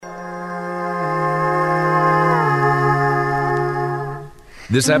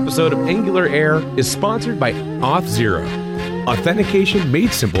This episode of Angular Air is sponsored by Auth0, authentication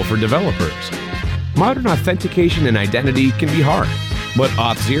made simple for developers. Modern authentication and identity can be hard, but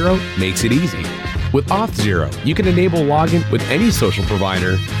Auth0 makes it easy. With Auth0, you can enable login with any social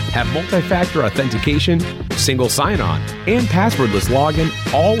provider, have multi-factor authentication, single sign-on, and passwordless login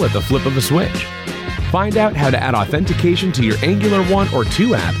all at the flip of a switch. Find out how to add authentication to your Angular 1 or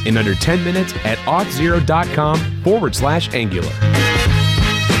 2 app in under 10 minutes at auth0.com/Angular.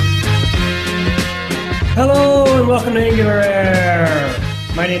 Hello and welcome to Angular Air.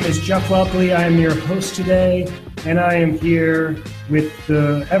 My name is Jeff Welkley. I am your host today, and I am here with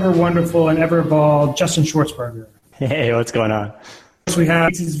the ever wonderful and ever bald Justin Schwartzberger. Hey, what's going on? So we have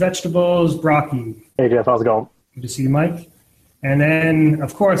these vegetables, Brocky. Hey Jeff, how's it going? Good to see you, Mike. And then,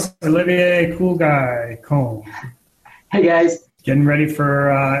 of course, Olivier, cool guy, Cohn. Hey guys. Getting ready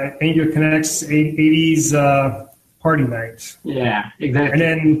for Angular Connect's 80s party night. Yeah, exactly. And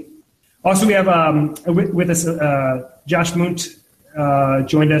then also we have with us Josh Munt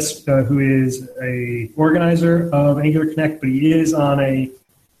joined us, who is a organizer of Angular Connect, but he is on a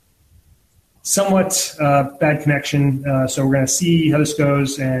somewhat bad connection. So we're going to see how this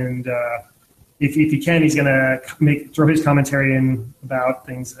goes, and if he can, he's going to throw his commentary in about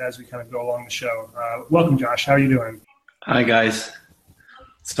things as we kind of go along the show. Welcome, Josh. How are you doing? Hi, guys.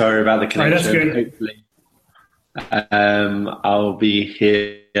 Sorry about the connection. All right, that's good. Hopefully, I'll be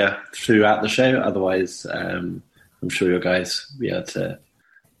here throughout the show. Otherwise, I'm sure you guys will be able to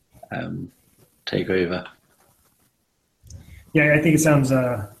take over. Yeah, I think it sounds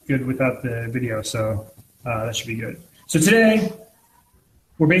good without the video, so that should be good. So today,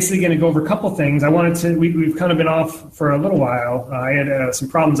 we're basically going to go over a couple things. We've kind of been off for a little while. I had some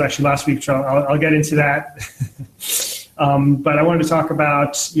problems actually last week, so I'll get into that. But I wanted to talk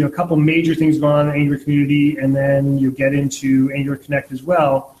about a couple major things going on in the Angular community, and then you'll get into Angular Connect as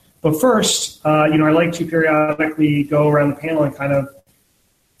well. But first, I like to periodically go around the panel and kind of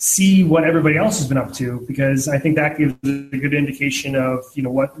see what everybody else has been up to, because I think that gives a good indication of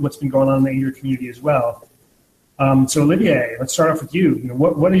what's been going on in the Angular community as well. So Olivier, let's start off with you.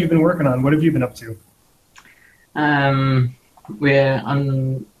 What have you been working on? What have you been up to? We're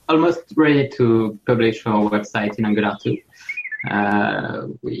almost ready to publish our website in Angular 2.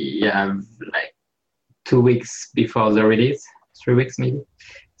 We have like 2 weeks before the release, 3 weeks maybe.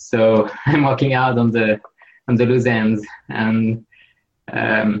 So I'm working hard on the loose ends and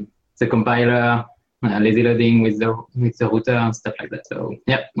the compiler, lazy loading with the router and stuff like that. So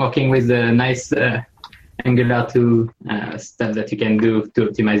yeah, working with the nice Angular 2 stuff that you can do to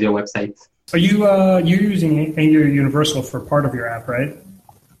optimize your website. Are you're using Angular Universal for part of your app, right?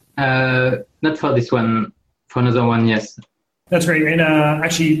 Not for this one. For another one, yes. That's great. And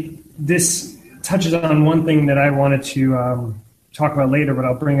actually, this touches on one thing that I wanted to talk about later, but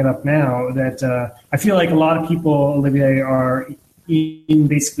I'll bring it up now, that I feel like a lot of people, Olivier, are in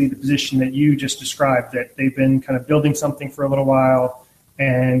basically the position that you just described, that they've been kind of building something for a little while,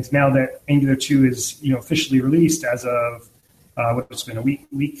 and now that Angular 2 is officially released as of what's been a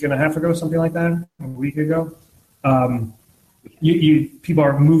week and a half ago, something like that, a week ago, people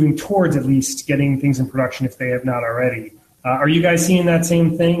are moving towards at least getting things in production if they have not already. Are you guys seeing that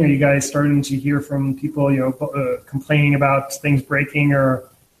same thing? Are you guys starting to hear from people, complaining about things breaking, or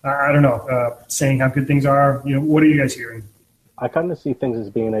I don't know, saying how good things are? What are you guys hearing? I kind of see things as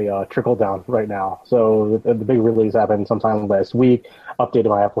being a trickle down right now. So the big release happened sometime last week, updated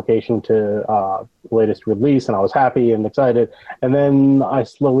my application to the latest release, and I was happy and excited. And then I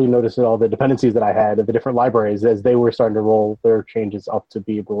slowly noticed all the dependencies that I had of the different libraries as they were starting to roll their changes up to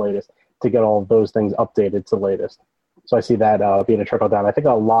be the latest, to get all of those things updated to the latest. So I see that being a trickle down. I think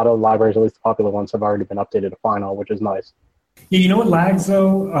a lot of libraries, at least the popular ones, have already been updated to final, which is nice. Yeah, you know what lags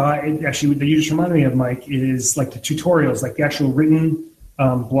though? Actually, that you just reminded me of, Mike, is like the tutorials, like the actual written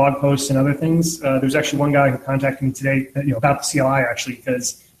blog posts and other things. There's actually one guy who contacted me today, about the CLI actually,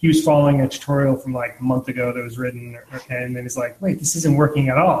 because he was following a tutorial from like a month ago that was written, and then he's like, "Wait, this isn't working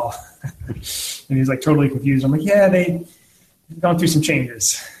at all," and he's like totally confused. I'm like, "Yeah, they've gone through some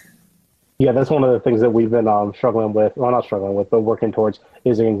changes." Yeah, that's one of the things that we've been struggling with. Well, not struggling with, but working towards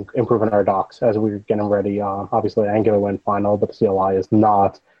is improving our docs as we're getting ready. Obviously, Angular went final, but the CLI is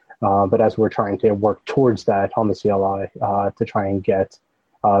not. But as we're trying to work towards that on the CLI to try and get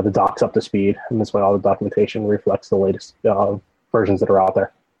the docs up to speed, and this way all the documentation reflects the latest versions that are out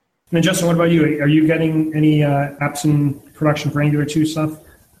there. And then Justin, what about you? Are you getting any apps in production for Angular 2 stuff?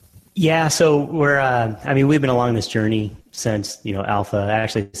 Yeah, so we've been along this journey since, alpha,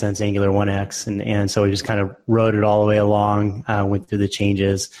 actually since Angular 1X. And so we just kind of rode it all the way along, went through the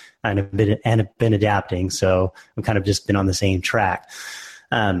changes and have been adapting. So we've kind of just been on the same track.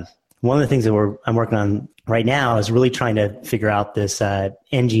 One of the things that I'm working on right now is really trying to figure out this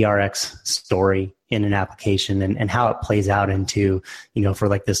NGRX story in an application and how it plays out into, for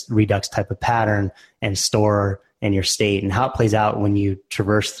like this Redux type of pattern and store and your state, and how it plays out when you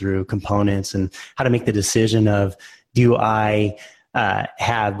traverse through components, and how to make the decision of, do I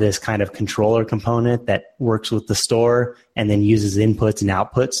have this kind of controller component that works with the store and then uses inputs and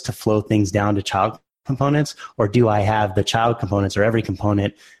outputs to flow things down to child components, or do I have the child components or every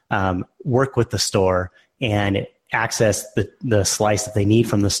component work with the store and access the slice that they need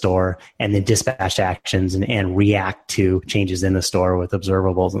from the store, and then dispatch actions and react to changes in the store with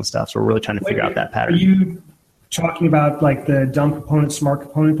observables and stuff. So we're really trying to figure out that pattern. Are you talking about like the dumb component, smart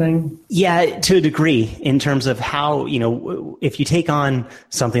component thing? Yeah, to a degree, in terms of how, if you take on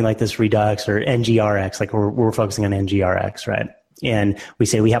something like this Redux or NGRX, like we're focusing on NGRX, right? And we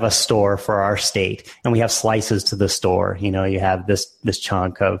say we have a store for our state, and we have slices to the store. You have this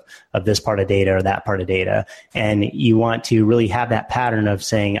chunk of this part of data or that part of data, and you want to really have that pattern of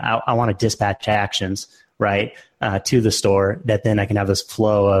saying, I want to dispatch actions, right, to the store, that then I can have this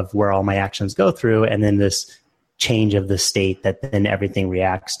flow of where all my actions go through, and then this change of the state that then everything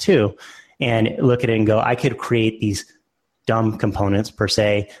reacts to. And look at it and go, I could create these dumb components per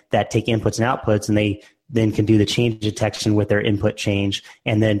se that take inputs and outputs, and they then can do the change detection with their input change.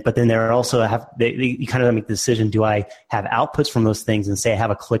 But then there also you kind of make the decision, do I have outputs from those things and say I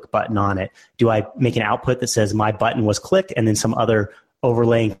have a click button on it? Do I make an output that says my button was clicked, and then some other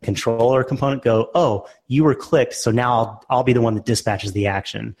overlaying controller component go, oh, you were clicked, so now I'll be the one that dispatches the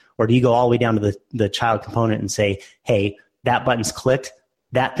action? Or do you go all the way down to the child component and say, hey, that button's clicked,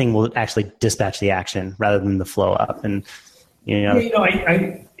 that thing will actually dispatch the action rather than the flow up? And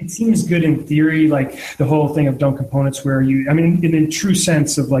it seems good in theory, like the whole thing of dumb components, where in the true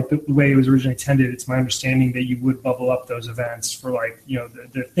sense of like the way it was originally intended, it's my understanding that you would bubble up those events for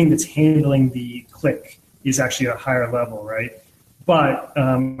the thing that's handling the click is actually at a higher level, right? But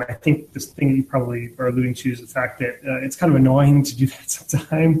I think this thing that you probably are alluding to is the fact that it's kind of annoying to do that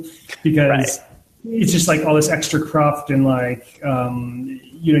sometimes, because it's just like all this extra cruft, and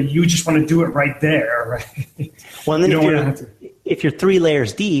you just want to do it right there, right? Well, and then if you're 3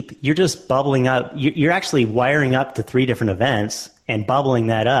 layers deep, you're just bubbling up. You're actually wiring up to 3 different events and bubbling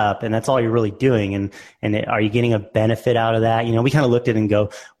that up, and that's all you're really doing. And are you getting a benefit out of that? We kind of looked at it and go,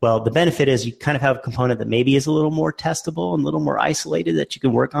 well, the benefit is you kind of have a component that maybe is a little more testable and a little more isolated, that you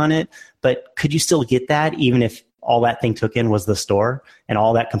can work on it. But could you still get that even if all that thing took in was the store, and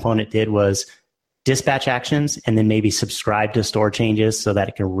all that component did was dispatch actions and then maybe subscribe to store changes so that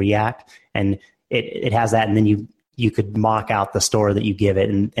it can react? And it has that, and then you could mock out the store that you give it,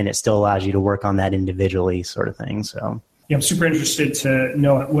 and it still allows you to work on that individually, sort of thing. So yeah, I'm super interested to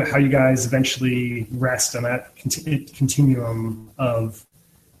know how you guys eventually rest on that continuum of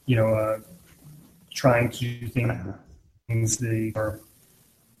trying to do things the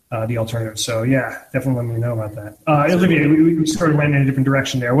alternative. So yeah, definitely let me know about that. Olivier, we sort of went in a different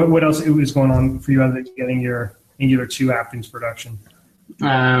direction there. What else was going on for you other than getting your Angular 2 app into production? We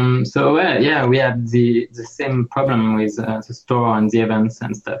had the same problem with the store and the events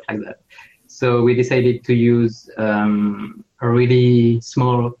and stuff like that. So we decided to use a really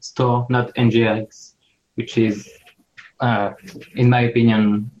small store, not NGRX, which is, in my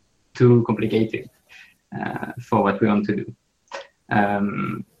opinion, too complicated for what we want to do.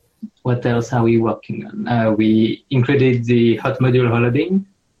 What else are we working on? We included the hot module holodeck,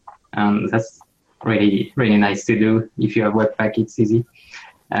 and that's really, really nice to do. If you have Webpack, it's easy.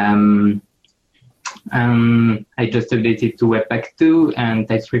 I just updated to Webpack 2 and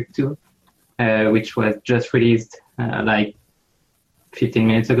TypeScript 2, which was just released 15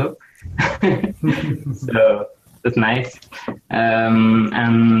 minutes ago. So that's nice.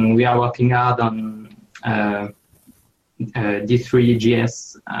 And we are working hard on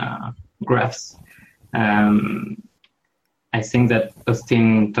D3.js graphs. I think that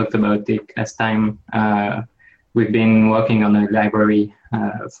Austin talked about it last time. We've been working on a library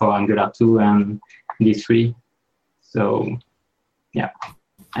for Angular 2 and D3. So, yeah,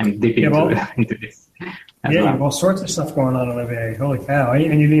 I'm deep into this. You have all sorts of stuff going on, Olivier. Holy cow. And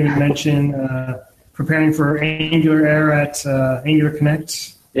you didn't even mention preparing for Angular Air at Angular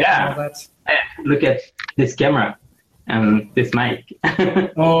Connect. Yeah. All that. Look at this camera and this mic.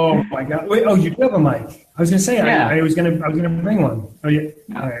 Oh my God! Wait, you do have a mic. I was gonna say I was gonna bring one. Oh yeah.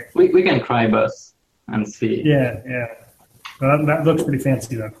 All right. We can try both and see. Yeah. Well, that looks pretty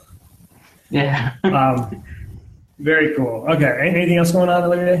fancy though. Yeah. Very cool. Okay. Anything else going on,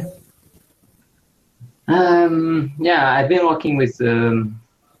 Olivier? I've been working with the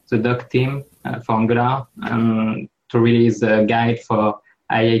doc team for Angular to release a guide for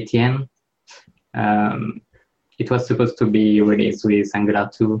IATN. It was supposed to be released with Angular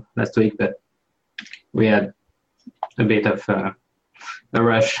 2 last week, but we had a bit of a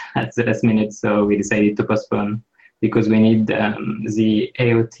rush at the last minute, so we decided to postpone because we need the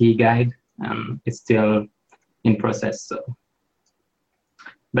AOT guide. It's still in process, so.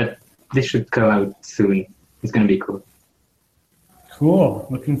 But this should come out soon. It's going to be cool. Cool.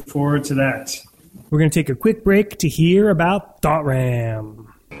 Looking forward to that. We're going to take a quick break to hear about ThoughtRam.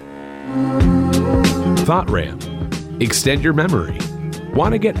 ThoughtRam. Extend your memory.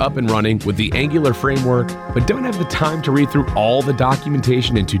 Want to get up and running with the Angular framework, but don't have the time to read through all the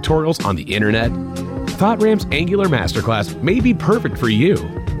documentation and tutorials on the internet? ThoughtRam's Angular Masterclass may be perfect for you.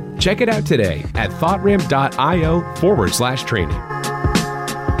 Check it out today at thoughtram.io/training.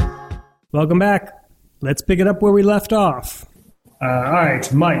 Welcome back. Let's pick it up where we left off. All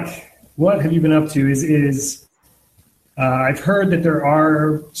right, Mike, what have you been up to? I've heard that there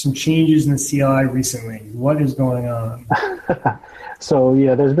are some changes in the CLI recently. What is going on? So,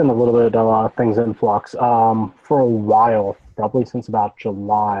 yeah, there's been a little bit of things in flux. For a while, probably since about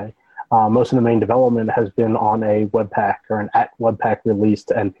July, most of the main development has been on a Webpack or an @Webpack release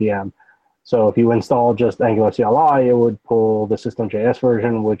to NPM. So if you install just Angular CLI, it would pull the System.js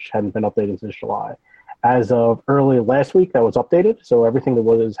version, which hadn't been updated since July. As of early last week, that was updated. So everything that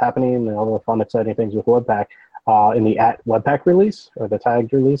was happening and all the fun, exciting things with Webpack in the @Webpack release or the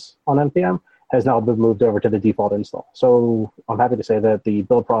tagged release on NPM has now been moved over to the default install. So I'm happy to say that the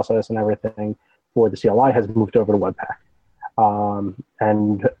build process and everything for the CLI has moved over to Webpack.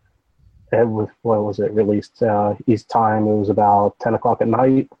 And it was, what was it, released East time, it was about 10 o'clock at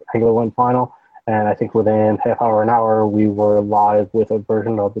night, Angular 1 final, and I think within half hour, an hour, we were live with a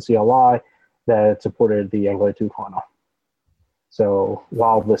version of the CLI that supported the Angular 2 final. So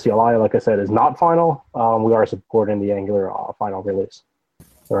while the CLI, like I said, is not final, we are supporting the Angular final release,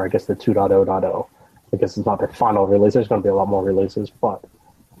 or I guess the 2.0.0. I guess it's not the final release, there's going to be a lot more releases, but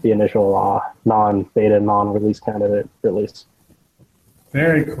the initial non-beta, non-release candidate release.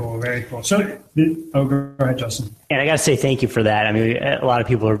 Very cool, very cool. So, go ahead, Justin. And I got to say thank you for that. I mean, a lot of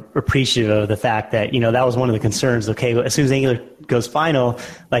people are appreciative of the fact that, that was one of the concerns. Okay, as soon as Angular goes final,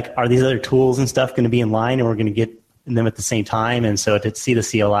 like, are these other tools and stuff going to be in line and we're going to get them at the same time? And so to see the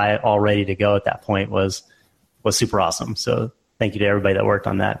CLI all ready to go at that point was super awesome. So thank you to everybody that worked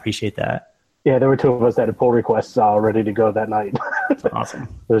on that. Appreciate that. Yeah, there were two of us that had pull requests ready to go that night. Awesome.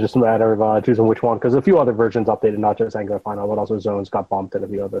 It was just a matter of choosing which one, because a few other versions updated, not just Angular Final, but also Zones got bumped and a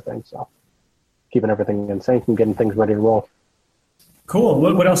few other things. So keeping everything in sync and getting things ready to roll. Cool.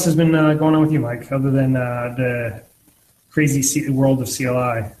 What else has been going on with you, Mike, other than the crazy world of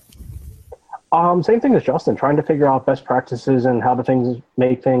CLI? Same thing as Justin, trying to figure out best practices and how to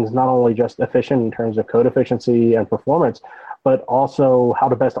make things not only just efficient in terms of code efficiency and performance, but also how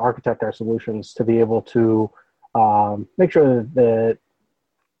to best architect our solutions to be able to make sure that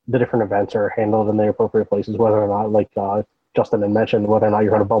the different events are handled in the appropriate places, whether or not, like Justin had mentioned, whether or not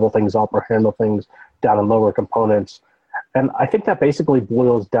you're going to bubble things up or handle things down in lower components. And I think that basically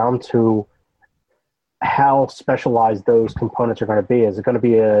boils down to how specialized those components are going to be. Is it going to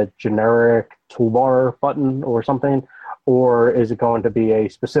be a generic toolbar button or something, or is it going to be a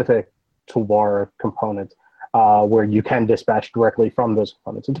specific toolbar component? Where you can dispatch directly from those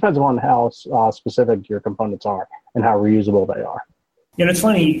components. It depends on how specific your components are and how reusable they are. Yeah, it's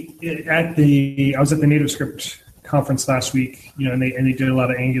funny. I was at the NativeScript conference last week, and they did a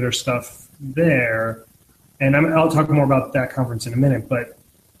lot of Angular stuff there. And I'll talk more about that conference in a minute. But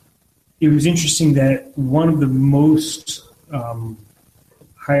it was interesting that one of the most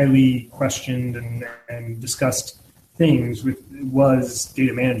highly questioned and discussed things was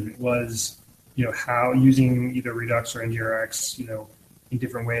data management. Was how using either Redux or NGRX, in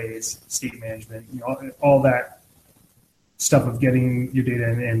different ways, state management, all that stuff of getting your data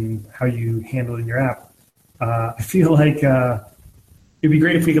and how you handle it in your app. I feel like it'd be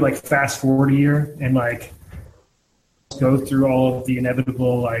great if we could fast forward a year and go through all of the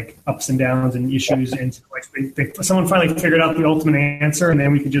inevitable ups and downs and issues, and someone finally figured out the ultimate answer, and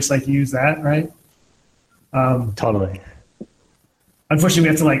then we could just use that, right? Totally. Unfortunately,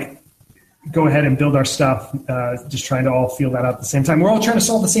 we have to go ahead and build our stuff, just trying to all feel that out at the same time. We're all trying to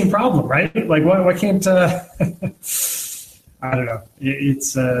solve the same problem, right? Why can't, I don't know.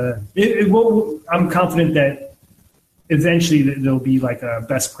 I'm confident that eventually there'll be a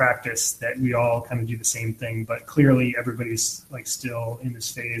best practice that we all kind of do the same thing, but clearly everybody's still in this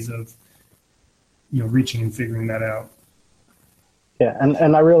phase of, reaching and figuring that out. Yeah,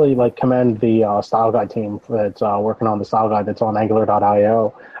 and I really commend the style guide team that's working on the style guide that's on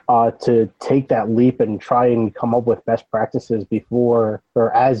Angular.io. to take that leap and try and come up with best practices before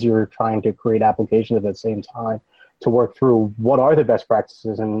or as you're trying to create applications at the same time, to work through what are the best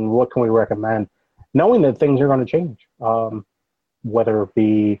practices and what can we recommend, knowing that things are going to change, whether it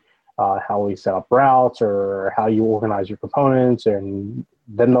be how we set up routes or how you organize your components. And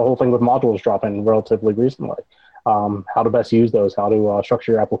then the whole thing with modules dropping relatively recently, how to best use those, how to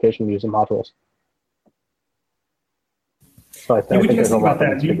structure your application using modules. So I think there's a lot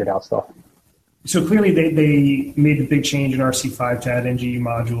of figured out stuff. So clearly they made the big change in RC5 to add NG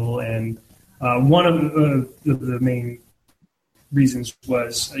module, and one of the main reasons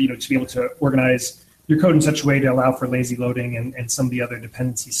was to be able to organize your code in such a way to allow for lazy loading and some of the other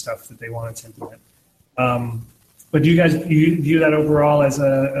dependency stuff that they wanted to implement. But do you guys view that overall as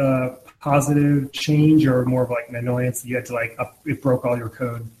a positive change, or more of like an annoyance that you had to it broke all your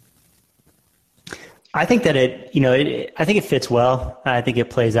code? I think that I think it fits well. I think it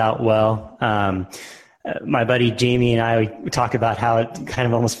plays out well. My buddy Jamie and I talk about how it kind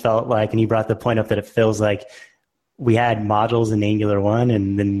of almost felt like, and he brought the point up that it feels like we had modules in Angular 1,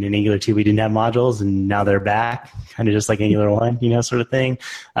 and then in Angular 2 we didn't have modules, and now they're back, kind of just like Angular 1, sort of thing.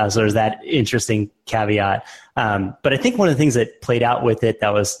 So there's that interesting caveat. But I think one of the things that played out with it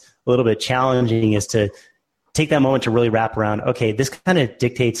that was a little bit challenging is to take that moment to really wrap around, okay, this kind of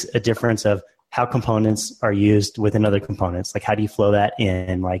dictates a difference of how components are used within other components. Like, how do you flow that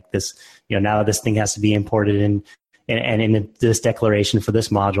in? Like this, now this thing has to be imported in this declaration for this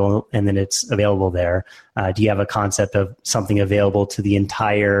module, and then it's available there. Do you have a concept of something available to the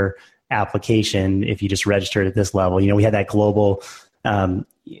entire application if you just registered at this level? We had that global, like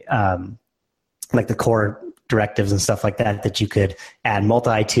the core directives and stuff like that you could add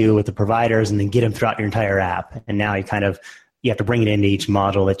multi to with the providers and then get them throughout your entire app. And now you have to bring it into each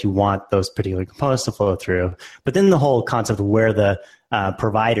module that you want those particular components to flow through. But then the whole concept of where the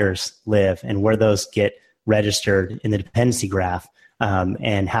providers live and where those get registered in the dependency graph,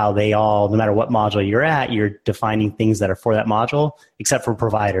 and how they all, no matter what module you're at, you're defining things that are for that module, except for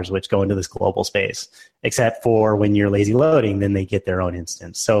providers, which go into this global space. Except for when you're lazy loading, then they get their own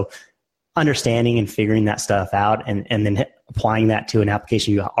instance. So understanding and figuring that stuff out, and then applying that to an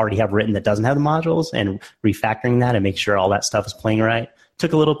application you already have written that doesn't have the modules, and refactoring that and make sure all that stuff is playing right,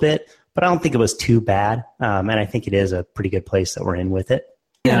 took a little bit, but I don't think it was too bad. And I think it is a pretty good place that we're in with it.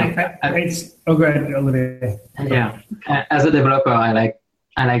 Yeah. Go ahead, Olivier. Yeah. As a developer, I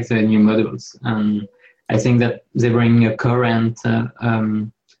like the new modules. I think that they bring a current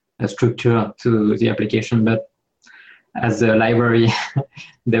structure to the application, but as a library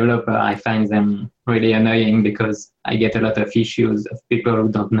developer, I find them really annoying because I get a lot of issues of people who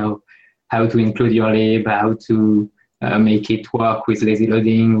don't know how to include your lib, how to make it work with lazy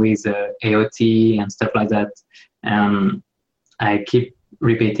loading, with AOT and stuff like that. And I keep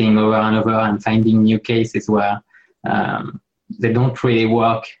repeating over and over and finding new cases where they don't really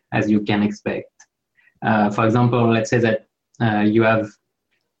work as you can expect. For example, let's say that you have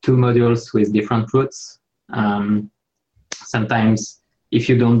two modules with different routes. Sometimes if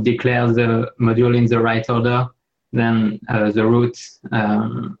you don't declare the module in the right order, then the route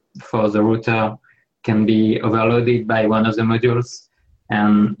for the router can be overloaded by one of the modules.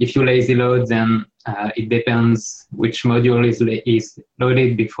 And if you lazy load, then it depends which module is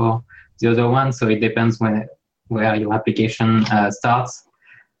loaded before the other one. So it depends where your application starts,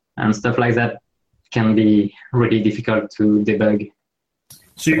 and stuff like that can be really difficult to debug.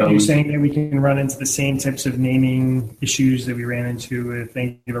 So you're saying that we can run into the same types of naming issues that we ran into with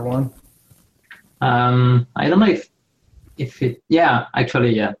Angular 1? I don't know if it, yeah,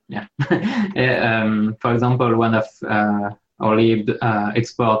 actually, yeah. For example, one of our lib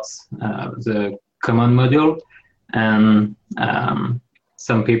exports the command module, and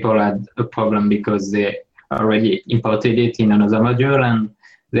some people had a problem because they already imported it in another module and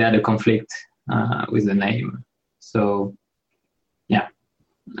they had a conflict with the name. So, yeah.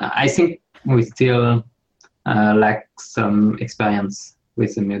 I think we still lack some experience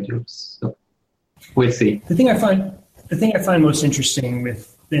with the modules. So we'll see. The thing I find most interesting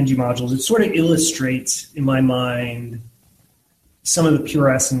with the NG modules, it sort of illustrates in my mind some of the pure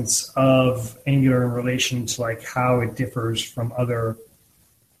essence of Angular in relation to like how it differs from other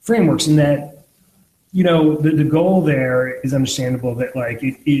frameworks, in that, the goal there is understandable, that like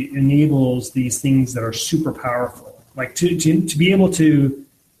it enables these things that are super powerful. Like to be able to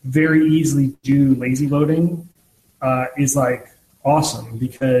very easily do lazy loading is like awesome,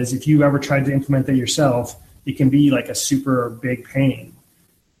 because if you ever tried to implement that yourself, it can be like a super big pain.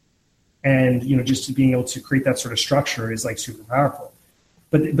 And just being able to create that sort of structure is like super powerful.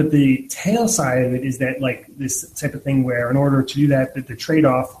 But the tail side of it is that like this type of thing where in order to do that, the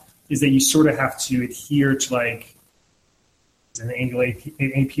trade-off is that you sort of have to adhere to like an Angular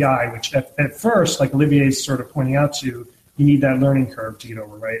API, which at first, like Olivier is sort of pointing out to, you need that learning curve to get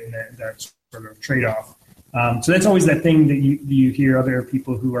over, right? And that sort of trade-off. So that's always that thing that you hear other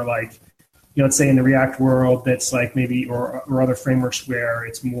people who are like, let's say in the React world, that's like maybe, or other frameworks where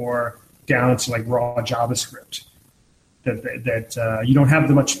it's more down to like raw JavaScript. That you don't have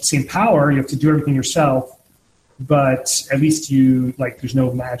the same power. You have to do everything yourself, but at least there's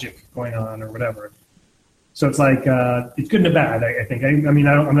no magic going on or whatever. So it's like it's good and a bad. I think.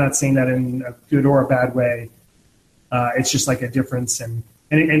 I'm not saying that in a good or a bad way. It's just like a difference, and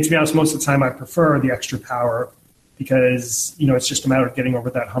to be honest, most of the time I prefer the extra power because it's just a matter of getting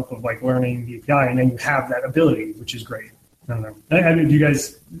over that hump of like learning the API, and then you have that ability, which is great. I don't know. Do you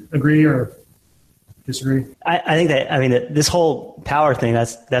guys agree or disagree? I think that this whole power thing,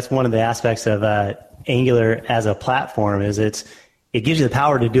 that's one of the aspects of Angular as a platform is it gives you the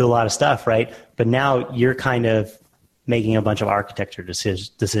power to do a lot of stuff, right? But now you're kind of making a bunch of architecture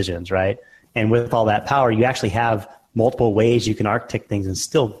decisions, right? And with all that power, you actually have multiple ways you can architect things and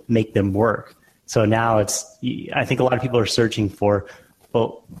still make them work. So now I think a lot of people are searching for,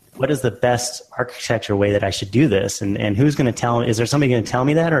 well, what is the best architecture way that I should do this? And who's going to tell me? Is there somebody going to tell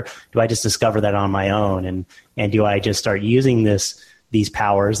me that, or do I just discover that on my own? And do I just start using these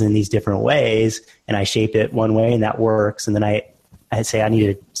powers in these different ways, and I shape it one way and that works, and then I say I need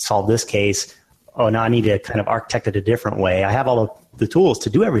to solve this case. Oh, now I need to kind of architect it a different way. I have all of the tools to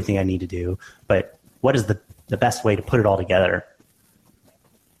do everything I need to do, but what is the best way to put it all together?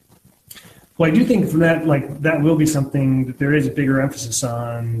 Well, I do think from that will be something that there is a bigger emphasis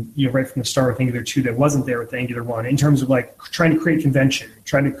on, right from the start with Angular 2 that wasn't there with Angular 1 in terms of like trying to create convention,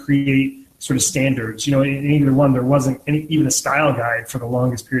 trying to create sort of standards. In Angular 1, there wasn't even a style guide for the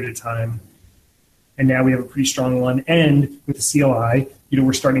longest period of time. And now we have a pretty strong one. And with the CLI,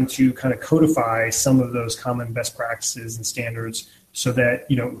 we're starting to kind of codify some of those common best practices and standards so that,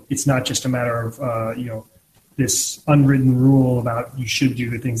 it's not just a matter of, this unwritten rule about you should do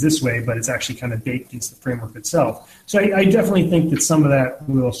the things this way, but it's actually kind of baked into the framework itself. So I definitely think that some of that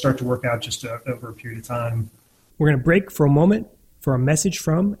will start to work out just over a period of time. We're going to break for a moment for a message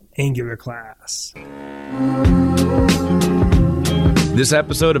from Angular Class. This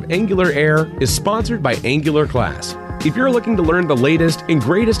episode of Angular Air is sponsored by Angular Class. If you're looking to learn the latest and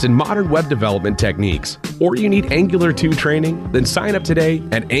greatest in modern web development techniques, or you need Angular 2 training, then sign up today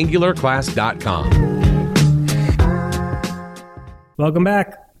at angularclass.com. Welcome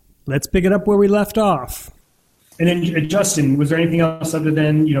back. Let's pick it up where we left off. And then, Justin, was there anything else other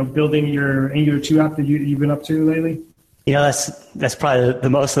than building your Angular 2 app that you've been up to lately? That's probably the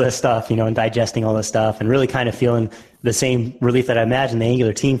most of the stuff, and digesting all this stuff and really kind of feeling the same relief that I imagine the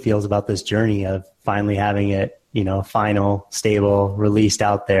Angular team feels about this journey of finally having it, final, stable, released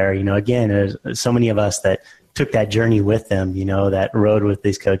out there. Again, there's so many of us that took that journey with them, that rode with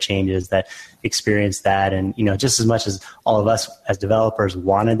these code changes, that experienced that. And, just as much as all of us as developers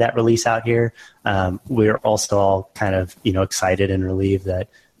wanted that release out here, we're also all kind of, excited and relieved that,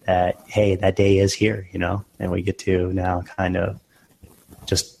 hey, that day is here, and we get to now kind of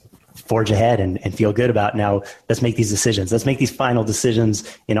just forge ahead and feel good about now. Let's make these decisions. Let's make these final decisions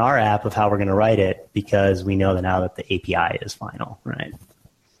in our app of how we're going to write it, because we know that now that the API is final, right?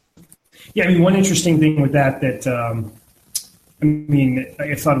 Yeah, one interesting thing with that I've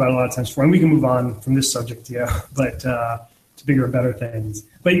thought about a lot of times before, and we can move on from this subject, but to bigger and better things.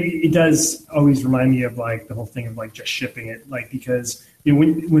 But it does always remind me of like the whole thing of like just shipping it, because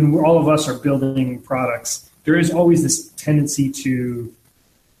when all of us are building products, there is always this tendency to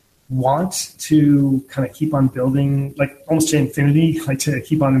want to kind of keep on building, like almost to infinity, like to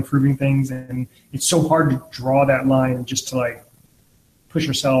keep on improving things, and it's so hard to draw that line and just to like push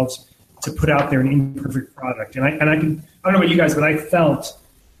ourselves to put out there an imperfect product. And I don't know about you guys, but I felt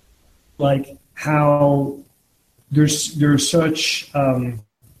like how there's such, I'm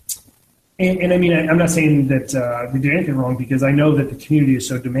not saying that we did anything wrong, because I know that the community is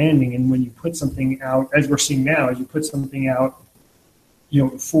so demanding. And when you put something out, as we're seeing now, as you put something out,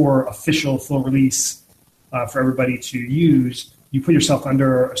 for official full release for everybody to use, you put yourself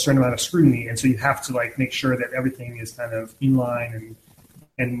under a certain amount of scrutiny. And so you have to like make sure that everything is kind of in line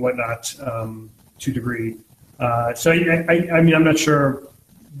and whatnot to a degree. So I'm not sure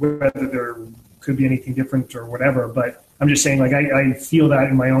whether there could be anything different or whatever, but I'm just saying, like, I feel that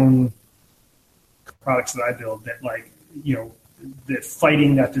in my own products that I build, that like, that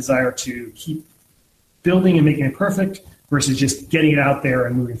fighting that desire to keep building and making it perfect versus just getting it out there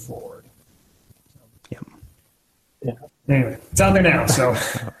and moving forward. Yeah. Anyway, it's out there now, so.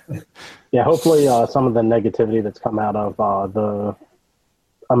 Yeah, hopefully some of the negativity that's come out of the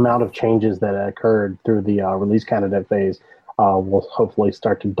amount of changes that occurred through the release candidate phase will hopefully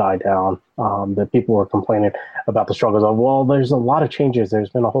start to die down. That people were complaining about the struggles of, well, there's a lot of changes. There's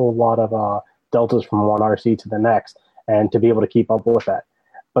been a whole lot of deltas from one RC to the next, and to be able to keep up with that.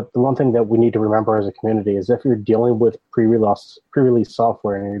 But the one thing that we need to remember as a community is if you're dealing with pre-release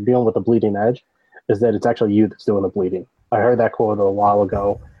software and you're dealing with the bleeding edge, is that it's actually you that's doing the bleeding. I heard that quote a while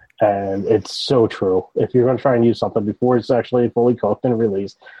ago, and it's so true. If you're going to try and use something before it's actually fully cooked and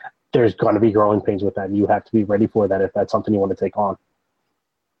released, there's going to be growing pains with that, and you have to be ready for that if that's something you want to take on.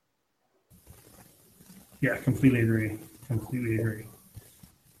 Yeah, completely agree.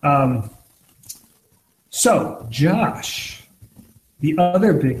 So, Josh, the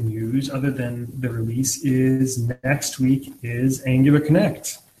other big news, other than the release, is next week is Angular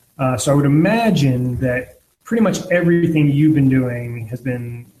Connect. So I would imagine that pretty much everything you've been doing has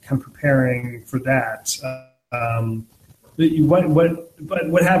been kind of preparing for that.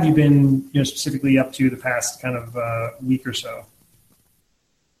 What have you been specifically up to the past kind of week or so?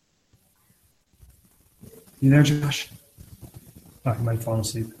 You there, Josh? Oh, he might have fallen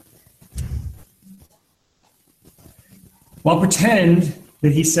asleep. Well, I'll pretend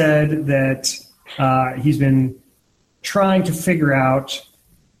that he said that he's been trying to figure out,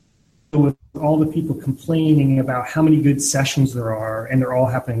 with all the people complaining about how many good sessions there are, and they're all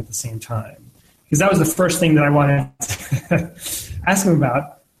happening at the same time. Because that was the first thing that I wanted to ask him about.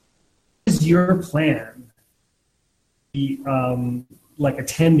 What is your plan? Like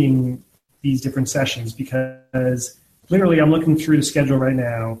attending these different sessions, because literally I'm looking through the schedule right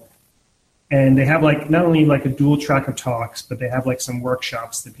now, and they have like not only like a dual track of talks, but they have like some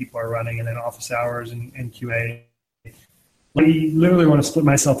workshops that people are running, and then office hours and QA. I literally want to split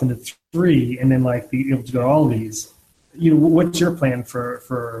myself into 3 and then like be able to go to all of these. What's your plan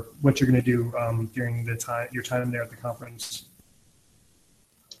for what you're going to do during your time there at the conference?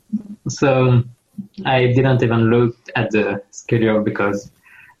 So I didn't even look at the schedule because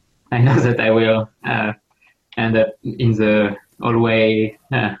I know that I will end up in the hallway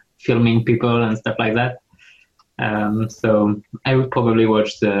filming people and stuff like that. So I will probably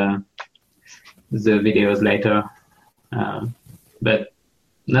watch the videos later. But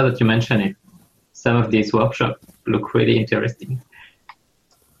now that you mention it, some of these workshops look really interesting.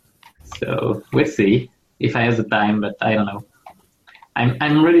 So we'll see if I have the time, but I don't know.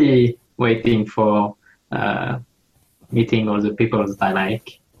 I'm really waiting for meeting all the people that I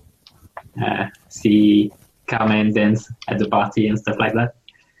like. See Carmen dance at the party and stuff like that.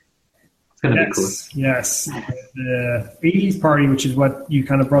 It's gonna be cool. Yes, the 80s party, which is what you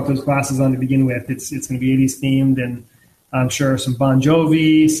kind of brought those classes on to begin with. It's going to be 80s themed, and I'm sure some Bon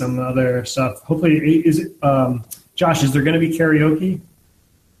Jovi, some other stuff. Hopefully, is it Josh? Is there going to be karaoke?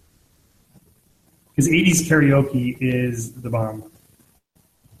 Because 80s karaoke is the bomb.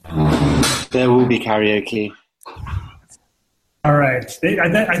 There will be karaoke. All right.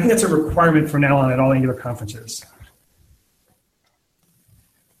 I think that's a requirement from now on at all Angular conferences.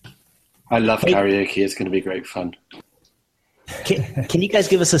 I love karaoke. It's going to be great fun. Can you guys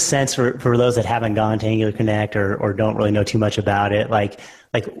give us a sense for those that haven't gone to Angular Connect or don't really know too much about it? Like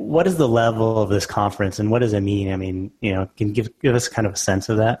what is the level of this conference and what does it mean? I mean, can you give us kind of a sense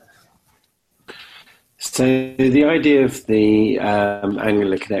of that? So the idea of the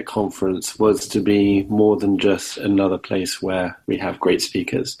Angular Connect conference was to be more than just another place where we have great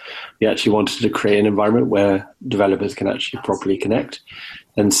speakers. We actually wanted to create an environment where developers can actually properly connect.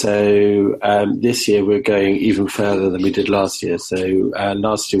 And so this year we're going even further than we did last year. So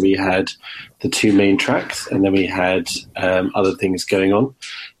last year we had the 2 main tracks, and then we had other things going on.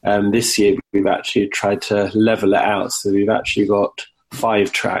 This year we've actually tried to level it out. So we've actually got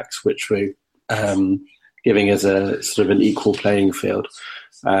 5 tracks, which we're giving as a sort of an equal playing field.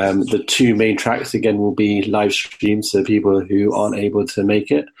 The 2 main tracks, again, will be live streamed, so people who aren't able to make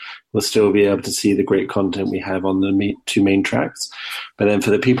it will still be able to see the great content we have on the 2 main tracks. But then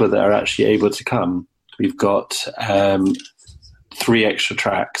for the people that are actually able to come, we've got 3 extra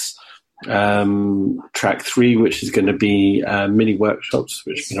tracks. Track 3, which is going to be mini workshops,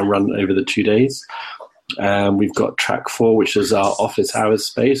 which are going to run over the 2 days. We've got track 4, which is our office hours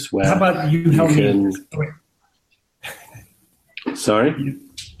space, where how about you help me? Sorry? You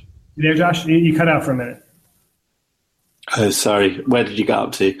there, Josh? You cut out for a minute. Oh, sorry. Where did you get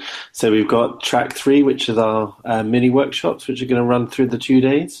up to? So we've got track 3, which is our mini workshops, which are going to run through the 2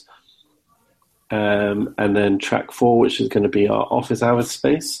 days. And then track 4, which is going to be our office hours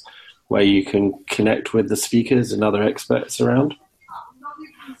space, where you can connect with the speakers and other experts around.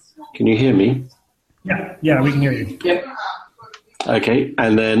 Can you hear me? Yeah, we can hear you. Yep. Okay,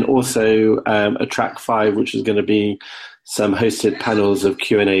 and then also a track 5, which is going to be some hosted panels of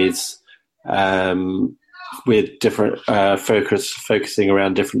Q&As with different focusing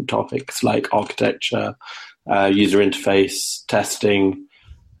around different topics like architecture, user interface, testing,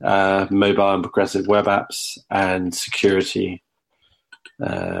 mobile and progressive web apps, and security,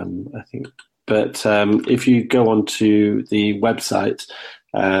 I think. But if you go onto the website,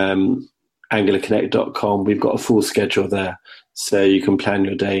 angularconnect.com, we've got a full schedule there, so you can plan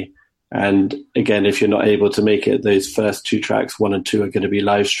your day. And again, if you're not able to make it, those first 2 tracks, 1 and 2, are going to be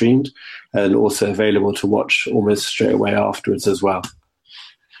live streamed and also available to watch almost straight away afterwards as well.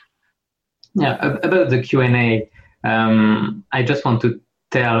 Yeah, about the Q&A, I just want to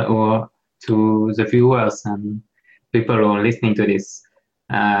tell to the viewers and people who are listening to this,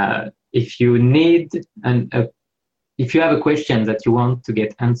 if you need if you have a question that you want to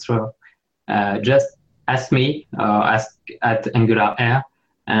get answered, just ask me or ask at Angular Air,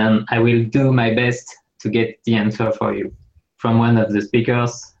 and I will do my best to get the answer for you from one of the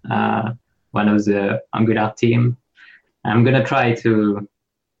speakers, one of the Angular team. I'm gonna try to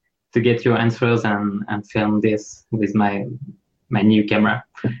get your answers and film this with my new camera.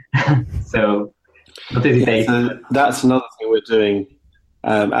 So don't hesitate. Yeah, so that's another thing we're doing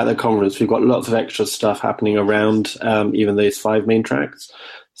at the conference. We've got lots of extra stuff happening around even those 5 main tracks.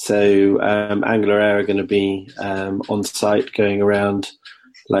 So Angular Air are going to be on site, going around,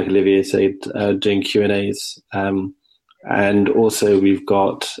 like Olivier said, doing Q&As. And also we've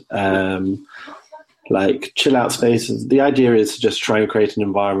got like chill out spaces. The idea is to just try and create an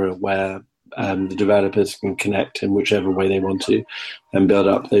environment where the developers can connect in whichever way they want to and build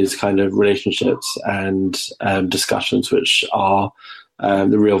up those kind of relationships and discussions, which are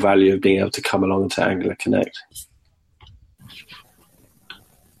the real value of being able to come along to Angular Connect.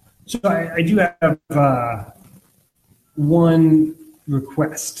 So I do have one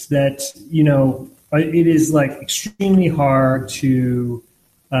request that, it is like extremely hard to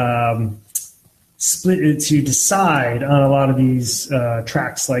to decide on a lot of these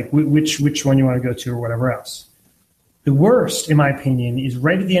tracks, like which one you want to go to or whatever else. The worst, in my opinion, is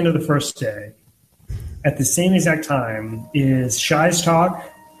right at the end of the first day, at the same exact time, is Shai's talk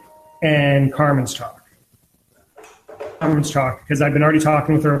and Carmen's talk. Carmen's talk, because I've been already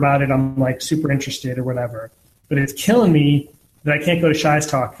talking with her about it. I'm like super interested or whatever. But it's killing me that I can't go to Shai's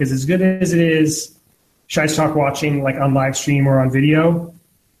talk, because as good as it is, Shai's talk watching like on live stream or on video,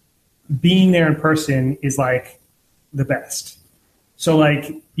 being there in person is like the best. So like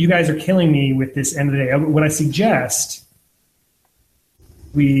you guys are killing me with this end of the day. What I suggest,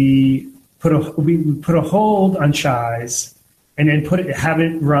 we put a hold on Shai's and then have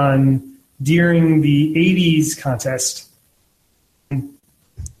it run during the 80s contest.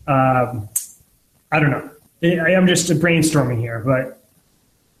 I don't know. I'm just brainstorming here, but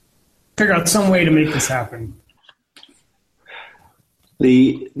figure out some way to make this happen.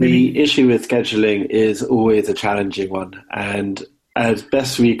 The issue with scheduling is always a challenging one, and as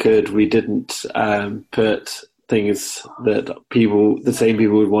best we could, we didn't put things that the same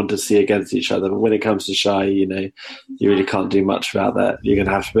people would want to see against each other. But when it comes to Shai, you really can't do much about that. You're going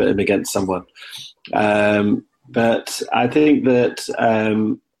to have to put him against someone. But I think that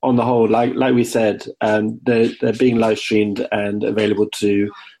on the whole, like we said, they're being live streamed and available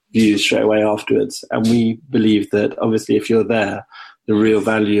to view straight away afterwards. And we believe that obviously if you're there, the real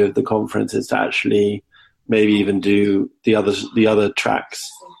value of the conference is to actually maybe even do the other tracks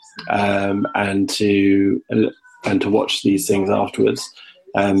and to watch these things afterwards,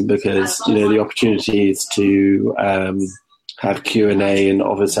 because the opportunities to have Q&A and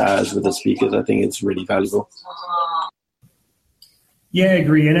office hours with the speakers, I think it's really valuable. Yeah, I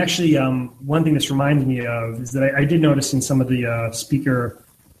agree. And actually, one thing this reminds me of is that I did notice in some of the speaker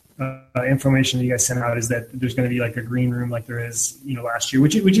information that you guys sent out is that there's going to be like a green room like there is, last year,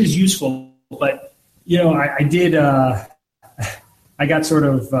 which is useful. But, I did, I got sort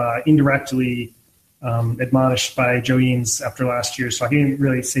of indirectly admonished by Joe Eames after last year. So I didn't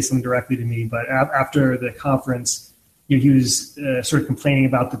really say something directly to me, but after the conference, he was sort of complaining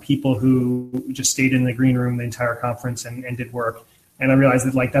about the people who just stayed in the green room the entire conference and did work. And I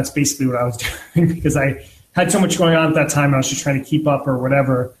realized that that's basically what I was doing because I had so much going on at that time. I was just trying to keep up or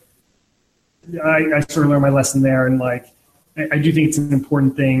whatever. I sort of learned my lesson there, and I do think it's an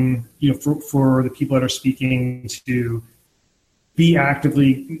important thing, for the people that are speaking to be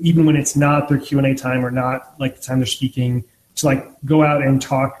actively, even when it's not their Q&A time or not like the time they're speaking, to go out and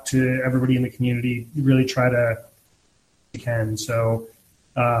talk to everybody in the community. Really try to can. So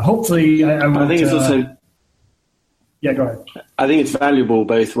hopefully, I think it's also. Yeah, go ahead. I think it's valuable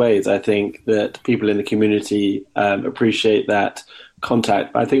both ways. I think that people in the community appreciate that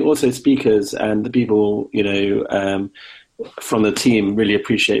contact, but I think also speakers and the people, from the team really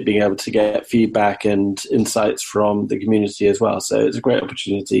appreciate being able to get feedback and insights from the community as well. So it's a great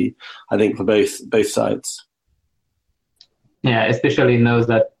opportunity, I think, for both sides. Yeah, especially knows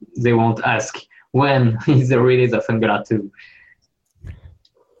that they won't ask when is the release of Angular 2.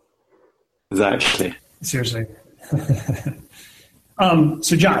 Exactly. Seriously.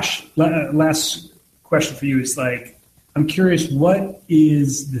 So Josh, last question for you is I'm curious, what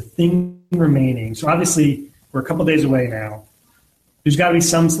is the thing remaining? So obviously we're a couple days away now. There's got to be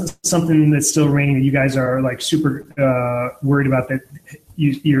something that's still remaining that you guys are super worried about, that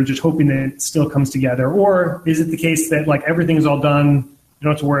you're just hoping that it still comes together. Or is it the case that everything is all done, you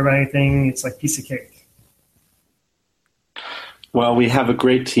don't have to worry about anything, it's piece of cake? Well, we have a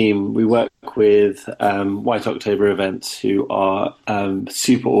great team. We work with White October Events, who are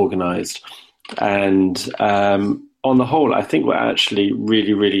super organized. And on the whole, I think we're actually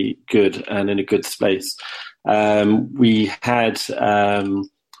really, really good and in a good space. We had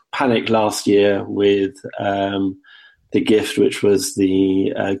panic last year with the gift, which was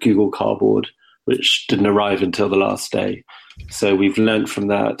the Google Cardboard, which didn't arrive until the last day. So we've learned from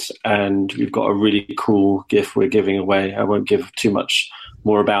that, and we've got a really cool gift we're giving away. I won't give too much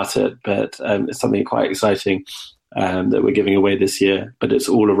more about it, but it's something quite exciting that we're giving away this year. But it's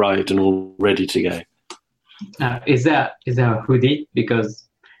all arrived and all ready to go. Is there a hoodie? Because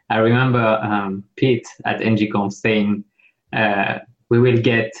I remember Pete at NGConf saying we will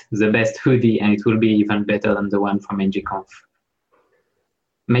get the best hoodie, and it will be even better than the one from NGConf.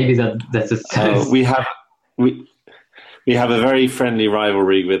 Maybe that's a we have a very friendly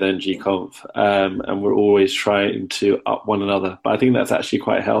rivalry with NGConf, and we're always trying to up one another. But I think that's actually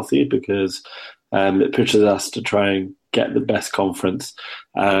quite healthy, because it pushes us to try and get the best conference.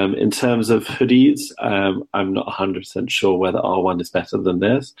 In terms of hoodies, I'm not 100% sure whether our one is better than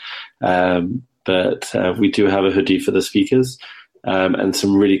theirs, but we do have a hoodie for the speakers, and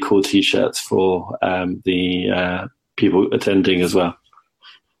some really cool T-shirts for the people attending as well.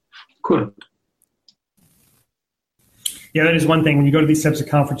 Cool. Yeah, that is one thing. When you go to these types of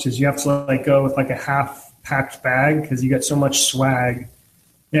conferences, you have to go with a half-packed bag, because you get so much swag.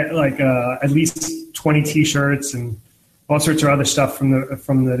 Yeah, at least 20 T-shirts and all sorts of other stuff from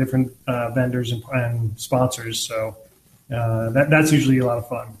the different vendors and sponsors. So that's usually a lot of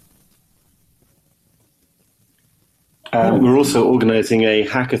fun. We're also organizing a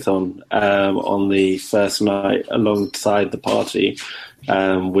hackathon on the first night alongside the party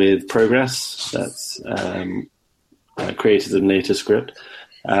with Progress. That's created in NativeScript.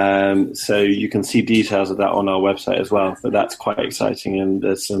 So you can see details of that on our website as well. But that's quite exciting, and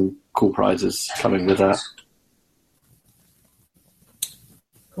there's some cool prizes coming with that.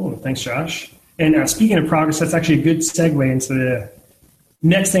 Cool. Thanks, Josh. And speaking of Progress, that's actually a good segue into the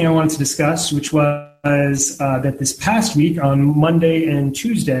next thing I wanted to discuss, which was that this past week on Monday and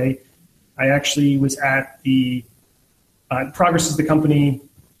Tuesday, I actually was at the Progress is the company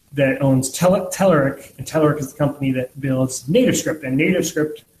that owns Telerik, and Telerik is the company that builds NativeScript. And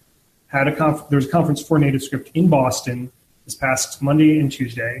NativeScript had there was a conference for NativeScript in Boston this past Monday and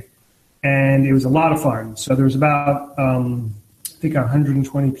Tuesday, and it was a lot of fun. So there was about, I think,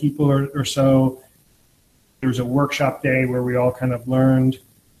 120 people or so. There was a workshop day where we all kind of learned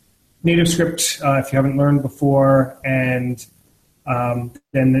NativeScript, if you haven't learned before, and then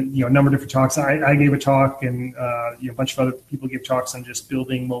a number of different talks. I gave a talk, and a bunch of other people gave talks on just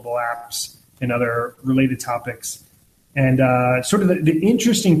building mobile apps and other related topics. And sort of the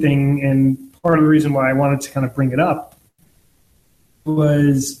interesting thing, and part of the reason why I wanted to kind of bring it up,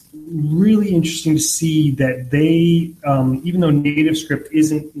 was really interesting to see that they, even though NativeScript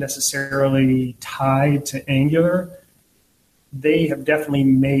isn't necessarily tied to Angular, they have definitely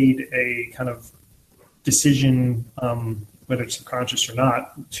made a kind of decision, whether it's subconscious or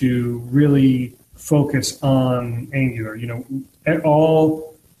not, to really focus on Angular.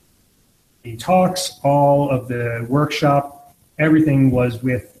 All the talks, all of the workshop, everything was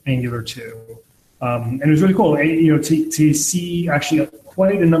with Angular 2. And it was really cool, to see actually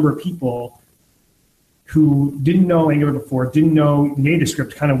quite a number of people who didn't know Angular before, didn't know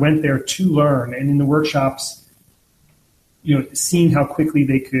NativeScript, kind of went there to learn, and in the workshops, seeing how quickly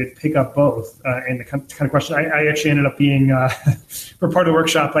they could pick up both. And the kind of question, I actually ended up being, for part of the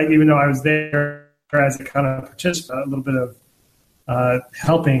workshop, even though I was there as a kind of participant, a little bit of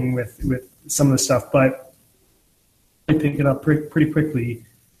helping with some of the stuff, but I pick it up pretty quickly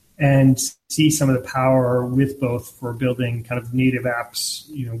and see some of the power with both for building kind of native apps,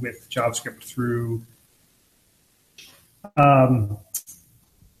 with JavaScript through trying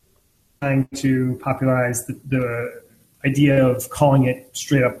to popularize the idea of calling it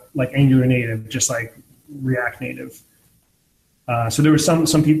straight up like Angular native, just like React native. So there was some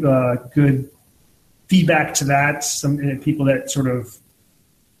people good feedback to that. Some people that sort of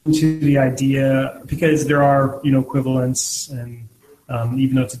into the idea, because there are equivalents, and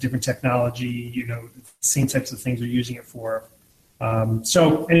even though it's a different technology, same types of things we're using it for.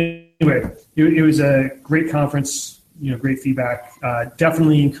 So anyway, it was a great conference. Great feedback.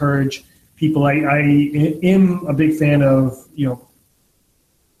 Definitely encourage people. I am a big fan of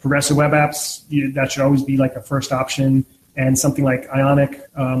progressive web apps. That should always be like a first option. And something like Ionic,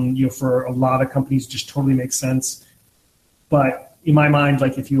 for a lot of companies, just totally makes sense. But in my mind,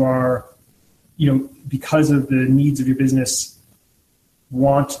 like if you are, because of the needs of your business,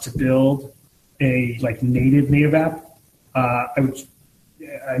 want to build a native app,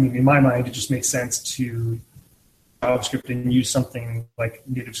 in my mind, it just makes sense to JavaScript and use something like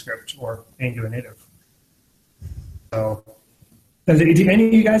NativeScript or Angular Native. So, have any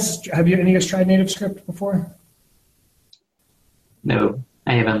of you guys tried NativeScript before? No,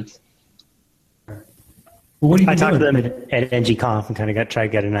 I haven't. Well, what are you I talked to doing? them at NGConf and kind of tried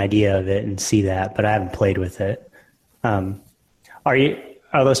to get an idea of it and see that, but I haven't played with it. Are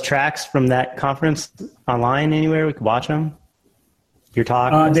those tracks from that conference online anywhere? We could watch them. Your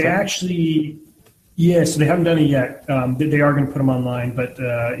talk. They actually, so they haven't done it yet. They are going to put them online, but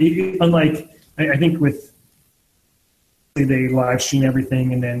unlike I think with they live stream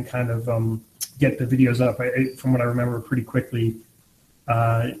everything and then kind of get the videos up. From what I remember, pretty quickly.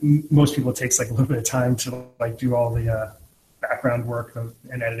 Most people, it takes a little bit of time to do all the background work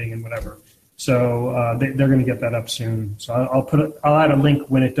and editing and whatever. So they're going to get that up soon. So I'll add a link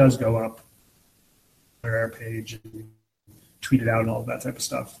when it does go up. Their page, and tweet it out, and all of that type of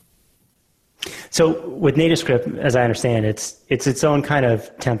stuff. So with NativeScript, as I understand, it's its own kind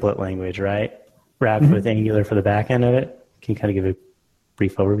of template language, right? Wrapped with Angular for the back end of it. Can you kind of give a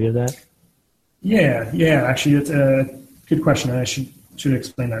brief overview of that? Yeah. Actually, it's a good question, and I should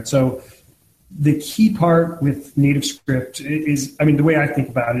explain that. So the key part with NativeScript is, the way I think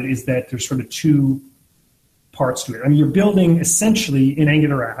about it is that there's sort of two parts to it. You're building essentially an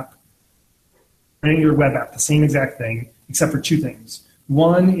Angular app, an Angular web app, the same exact thing, except for two things.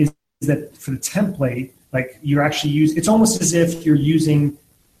 One is that for the template, you're actually it's almost as if you're using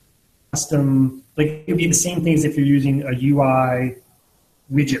custom, it'd be the same thing as if you're using a UI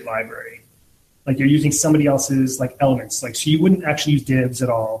widget library. You're using somebody else's elements. So you wouldn't actually use divs at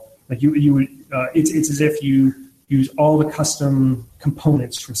all. You would. It's as if you use all the custom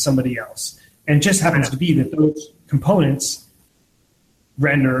components from somebody else, and it just happens to be that those components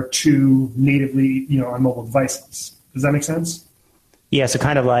render to natively, on mobile devices. Does that make sense? Yeah. So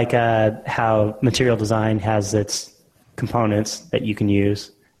kind of like how Material Design has its components that you can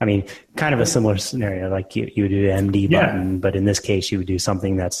use. Kind of a similar scenario. You would do an MD button, but in this case, you would do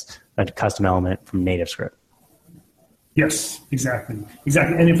something that's a custom element from NativeScript. Yes, exactly.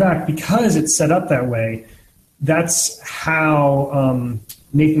 And in fact, because it's set up that way, that's how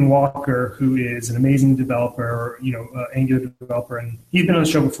Nathan Walker, who is an amazing developer, Angular developer, and he's been on the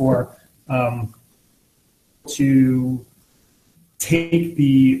show before, to take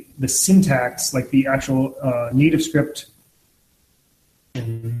the syntax, the actual NativeScript,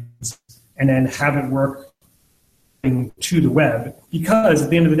 and then have it work to the web, because at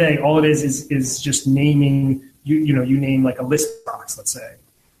the end of the day, all it is just naming. You name a list box, let's say.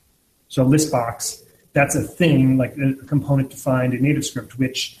 So a list box, that's a thing, a component defined in NativeScript,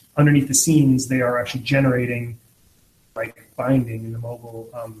 which underneath the scenes they are actually generating binding in the mobile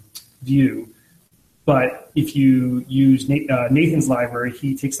view. But if you use Nathan's library,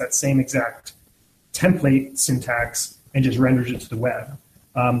 he takes that same exact template syntax and just renders it to the web.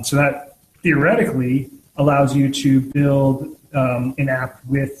 So that theoretically allows you to build an app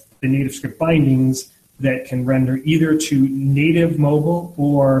with the NativeScript bindings that can render either to native mobile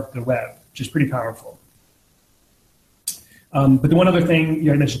or the web, which is pretty powerful. But the one other thing,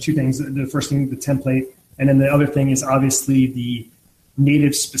 I mentioned two things. The first thing, the template, and then the other thing is obviously the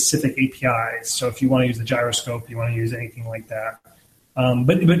native specific APIs. So if you want to use the gyroscope, you want to use anything like that.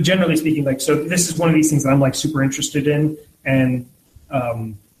 But generally speaking, so this is one of these things that I'm super interested in, and I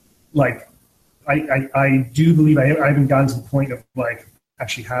do believe I haven't gotten to the point of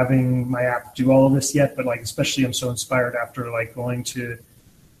actually having my app do all of this yet, but especially I'm so inspired after going to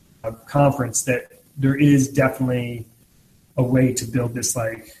a conference that there is definitely a way to build this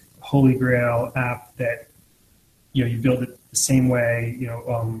holy grail app that you build it the same way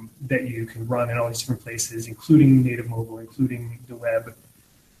that you can run in all these different places, including native mobile, including the web.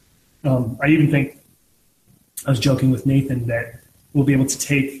 I even think I was joking with Nathan that we'll be able to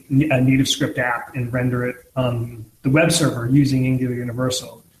take a NativeScript app and render it on the web server using Angular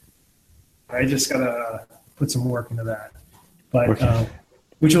Universal. I just got to put some work into that. but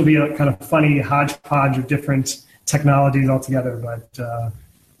which will be a kind of funny hodgepodge of different technologies altogether. But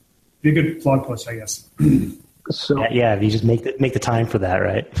be a good blog post, I guess. So yeah, you just make the time for that,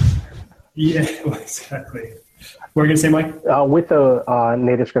 right? Yeah, exactly. What were you going to say, Mike? With the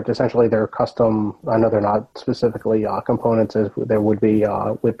NativeScript, essentially they're custom. I know they're not specifically components as there would be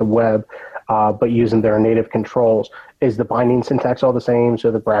with the web, but using their native controls. Is the binding syntax all the same?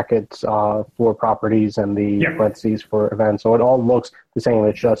 So the brackets for properties and the parentheses for events. So it all looks the same.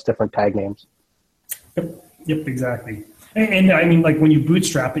 It's just different tag names. Yep, exactly. And I mean, like when you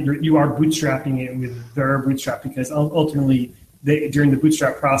bootstrap it, you are bootstrapping it with their bootstrap because ultimately during the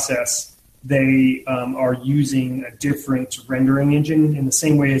bootstrap process, they are using a different rendering engine in the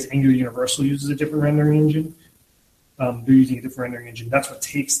same way as Angular Universal uses a different rendering engine. They're using a different rendering engine. That's what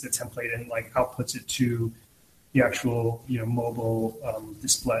takes the template and like outputs it to the actual mobile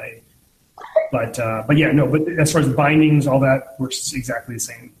display. But as far as the bindings, all that works exactly the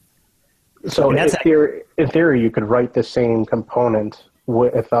same. So in theory, you could write the same component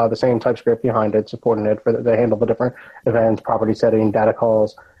with the same TypeScript behind it, supporting it for they handle the different events, property setting, data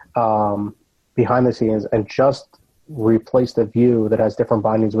calls behind the scenes, and just replace the view that has different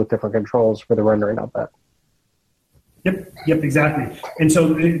bindings with different controls for the rendering of that. Yep, exactly. And so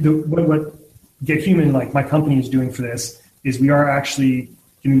what GetHuman, like my company, is doing for this is we are actually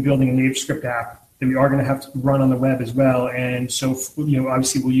going to be building a NativeScript app that we are going to have to run on the web as well. And so,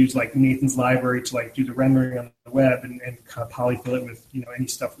 obviously we'll use like Nathan's library to like do the rendering on the web and kind of polyfill it with, any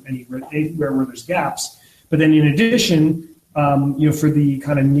stuff, anywhere where there's gaps. But then in addition, for the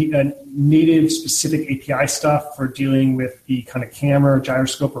kind of native specific API stuff for dealing with the kind of camera or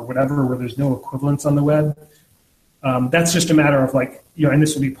gyroscope or whatever, where there's no equivalence on the web, that's just a matter of like, and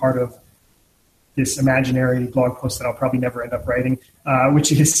this will be part of this imaginary blog post that I'll probably never end up writing,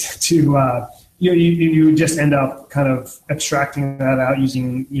 which is to, you just end up kind of abstracting that out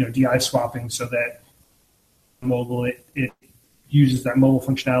using, DI swapping so that mobile, it uses that mobile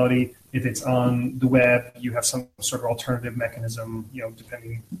functionality. If it's on the web, you have some sort of alternative mechanism,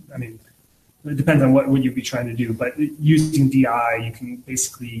 depending, it depends on what you'd be trying to do. But using DI, you can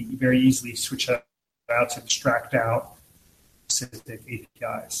basically very easily switch out to extract out specific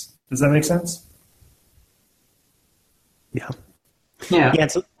APIs. Does that make sense? Yeah.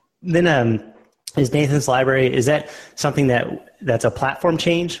 So then, is Nathan's library, is that something that's a platform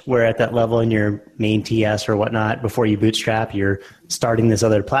change where at that level in your main TS or whatnot, before you bootstrap, you're starting this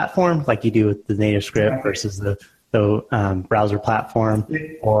other platform like you do with the NativeScript versus the browser platform,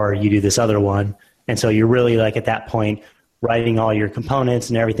 or you do this other one. And so you're really like at that point writing all your components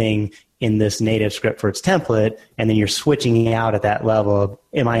and everything in this NativeScript for its template, and then you're switching out at that level of,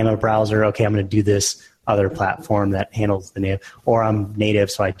 am I in a browser? Okay, I'm going to do this other platform that handles the native, or I'm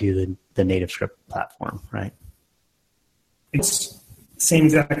native, so I do the NativeScript platform, right? It's the same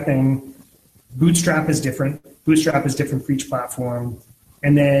exact thing. Bootstrap is different. Bootstrap is different for each platform.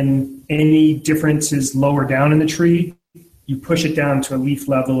 And then any differences lower down in the tree, you push it down to a leaf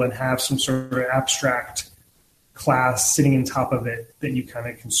level and have some sort of abstract class sitting on top of it that you kind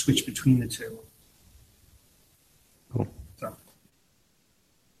of can switch between the two. Cool. So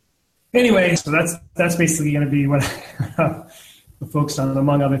anyway, so that's basically going to be what I focused on,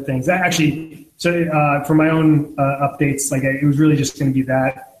 among other things. Actually, so for my own updates, like it was really just going to be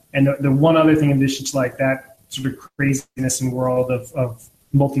that. And the one other thing in addition to like that sort of craziness in the world of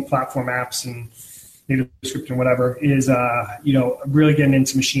multi-platform apps and NativeScript and whatever is, really getting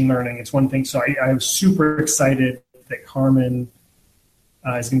into machine learning. It's one thing. So I was super excited that Carmen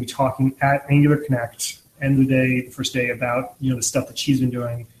is going to be talking at Angular Connect, end of the day, the first day, about, the stuff that she's been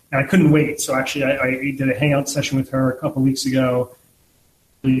doing. And I couldn't wait. So actually I did a hangout session with her a couple of weeks ago.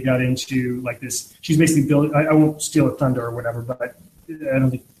 We got into like this. She's basically built, I won't steal a thunder or whatever, but I don't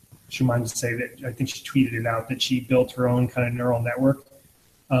think she mind to say that. I think she tweeted it out that she built her own kind of neural network,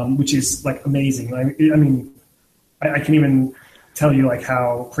 which is like amazing. I can even tell you like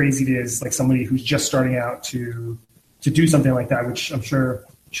how crazy it is, like somebody who's just starting out to do something like that, which I'm sure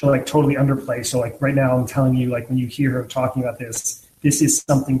she'll like totally underplay. So like right now I'm telling you, like when you hear her talking about this is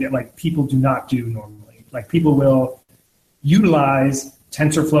something that like people do not do normally. Like people will utilize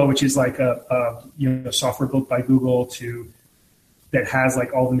TensorFlow, which is like a software built by Google that has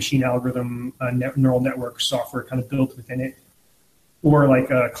like all the machine algorithm neural network software kind of built within it, or like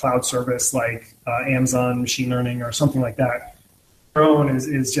a cloud service like Amazon machine learning or something like that. Their own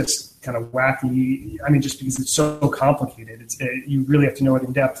is just kind of wacky. Just because it's so complicated, you really have to know it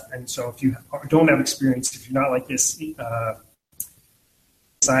in depth. And so if you don't have experience, if you're not like this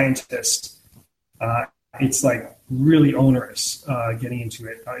scientist, it's like really onerous getting into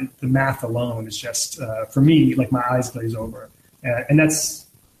it. The math alone is just, for me, like my eyes glaze over. And that's,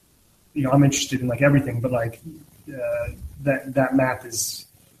 I'm interested in like everything, but like that math is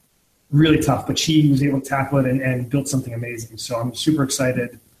really tough. But she was able to tackle it and built something amazing. So I'm super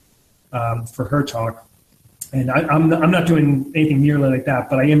excited for her talk. And I'm not doing anything nearly like that,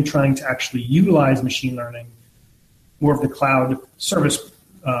 but I am trying to actually utilize machine learning, more of the cloud service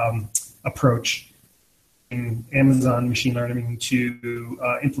approach in Amazon machine learning to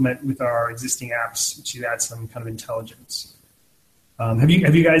implement with our existing apps to add some kind of intelligence. Have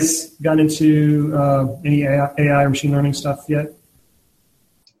you guys gotten into any AI or machine learning stuff yet?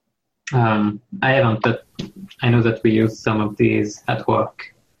 I haven't, but I know that we use some of these at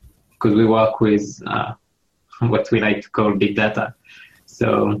work because we work with what we like to call big data.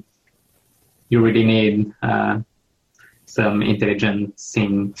 So you really need some intelligent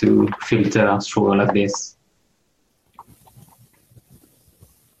thing to filter through all of this.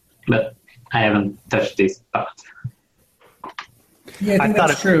 But I haven't touched this part. Yeah, I think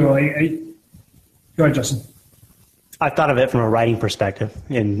that's true. Go ahead, Justin. I thought of it from a writing perspective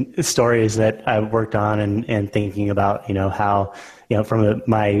in stories that I've worked on and thinking about, how, from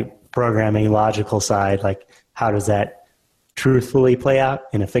my programming logical side, like how does that truthfully play out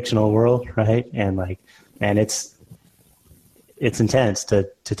in a fictional world, right? And it's intense to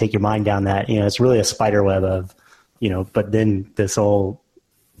take your mind down that, it's really a spider web of, but then this whole,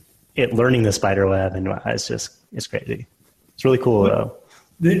 learning the spider web, and it's crazy. It's really cool though.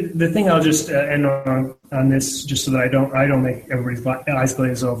 The thing I'll just end on this, just so that I don't make everybody's eyes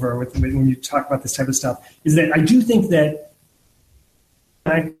glaze over when you talk about this type of stuff, is that I do think that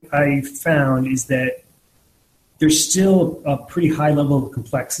I found is that there's still a pretty high level of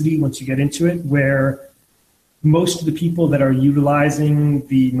complexity once you get into it, where most of the people that are utilizing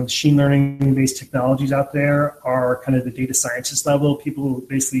the machine learning based technologies out there are kind of the data scientist level, people who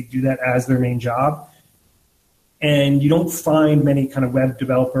basically do that as their main job. And you don't find many kind of web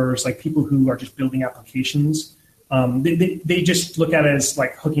developers, like people who are just building applications. They just look at it as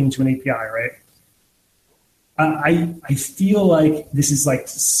like hooking to an API, right? I feel like this is like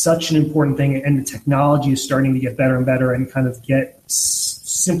such an important thing, and the technology is starting to get better and better and kind of get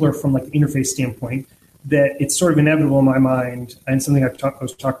simpler from like the interface standpoint, that it's sort of inevitable in my mind, and something I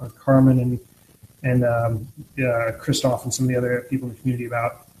was talking with Carmen and Christoph and some of the other people in the community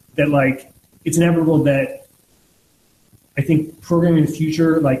about, that like it's inevitable that I think programming in the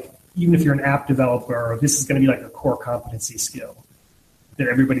future, like even if you're an app developer, this is going to be like a core competency skill that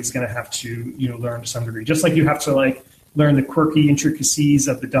everybody's going to have to learn to some degree. Just like you have to like learn the quirky intricacies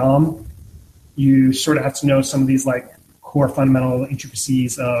of the DOM, you sort of have to know some of these like core fundamental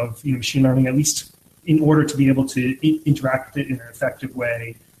intricacies of machine learning, at least in order to be able to interact with it in an effective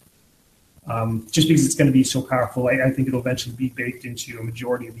way. Just because it's going to be so powerful, I think it'll eventually be baked into a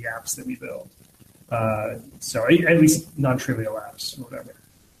majority of the apps that we build. So at least non-trivial apps or whatever.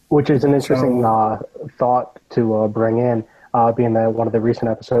 Which is an interesting thought to bring in, being that one of the recent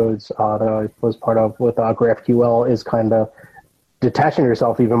episodes that I was part of with GraphQL is kind of detaching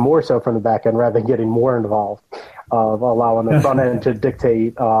yourself even more so from the back end rather than getting more involved, of allowing the front end to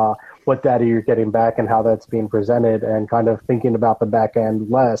dictate what data you're getting back and how that's being presented, and kind of thinking about the back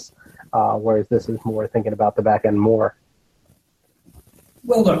end less, whereas this is more thinking about the back end more.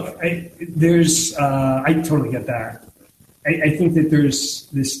 Well, look, I totally get that. I think that there's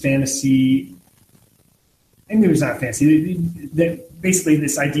this fantasy, and maybe it's not fantasy, that basically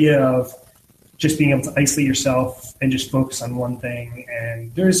this idea of just being able to isolate yourself and just focus on one thing,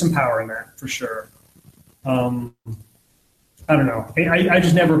 and there is some power in that for sure. I don't know. I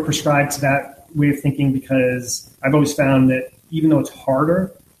just never prescribed to that way of thinking, because I've always found that even though it's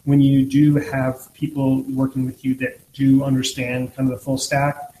harder, when you do have people working with you that do understand kind of the full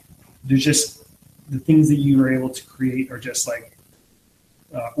stack, there's just the things that you are able to create are just like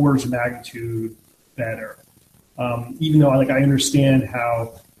orders of magnitude better. Even though I understand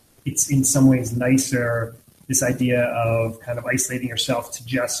how it's in some ways nicer, this idea of kind of isolating yourself to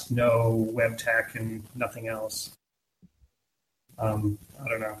just know web tech and nothing else. I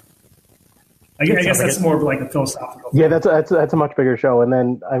don't know. I guess that's more of like a philosophical thing. Yeah, that's a much bigger show. And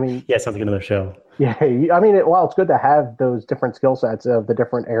then, I mean... Yeah, something another show. Yeah, I mean, while it's good to have those different skill sets of the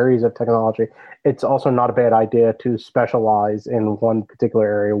different areas of technology, it's also not a bad idea to specialize in one particular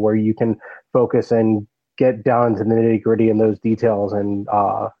area where you can focus and get down to the nitty-gritty in those details and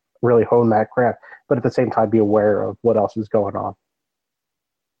really hone that craft, but at the same time be aware of what else is going on.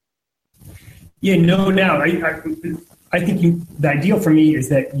 Yeah, no doubt. I think the ideal for me is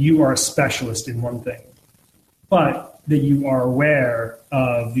that you are a specialist in one thing. But that you are aware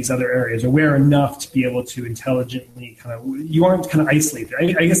of these other areas, aware enough to be able to intelligently you aren't kind of isolated.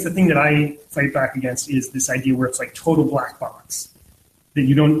 I guess the thing that I fight back against is this idea where it's like total black box, that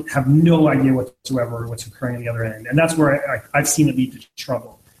you don't have no idea whatsoever what's occurring on the other end. And that's where I've seen it lead to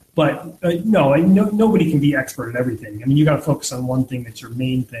trouble. But nobody can be expert at everything. I mean, you got to focus on one thing that's your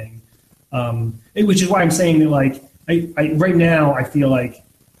main thing, which is why I'm saying that, like, I right now I feel like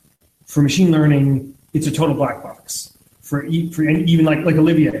for machine learning, it's a total black box. For even like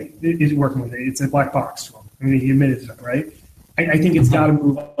Olivier is working with it, it's a black box to him. I mean, he admitted it, right? I think it's got to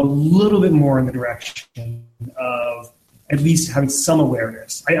move a little bit more in the direction of at least having some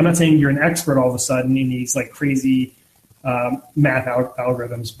awareness. I'm not saying you're an expert all of a sudden in these like crazy math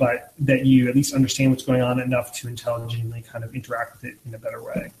algorithms, but that you at least understand what's going on enough to intelligently kind of interact with it in a better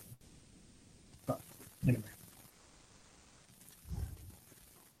way. But anyway.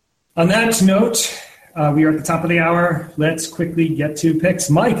 On that note, we are at the top of the hour. Let's quickly get to picks.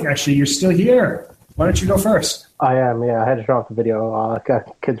 Mike, actually, you're still here. Why don't you go first? I am, yeah. I had to turn off the video.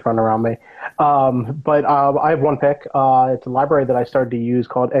 Got kids running around me. But I have one pick. It's a library that I started to use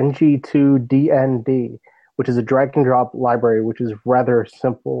called NG2DND, which is a drag and drop library, which is rather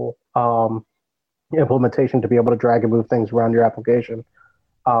simple implementation to be able to drag and move things around your application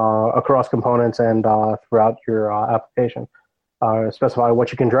across components and throughout your application. Specify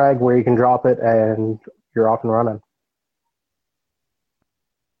what you can drag, where you can drop it, and you're off and running.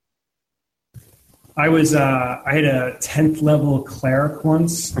 I had a 10th level cleric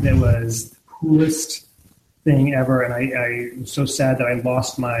once that was the coolest thing ever, and I was so sad that I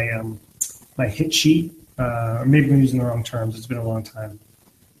lost my my hit sheet. Or maybe I'm using the wrong terms. It's been a long time.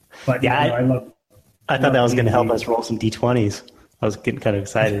 But yeah, I thought that was going to help us roll some D20s. I was getting kind of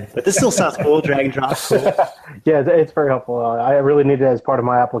excited, but this still sounds cool. Drag and drop, cool. Yeah, it's very helpful. I really need it as part of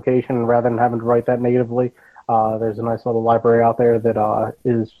my application rather than having to write that natively. There's a nice little library out there that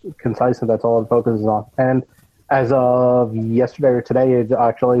is concise, and that's all it focuses on. And as of yesterday or today, it's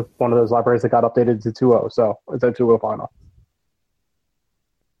actually one of those libraries that got updated to 2.0, so it's a 2.0 final.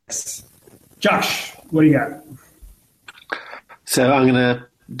 Josh, what do you got? So I'm going to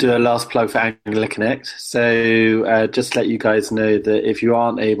do a last plug for Angular Connect. So just to let you guys know that if you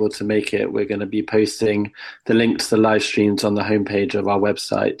aren't able to make it, we're going to be posting the link to the live streams on the homepage of our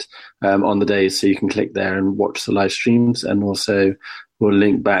website on the day, so you can click there and watch the live streams, and also we'll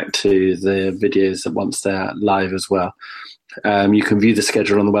link back to the videos once they're live as well. You can view the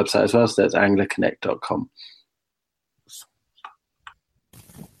schedule on the website as well, so that's angularconnect.com.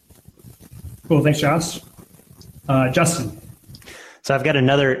 Cool, thanks, Josh. Justin. So I've got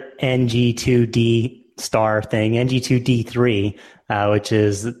another NG2D star thing, NG2D3, which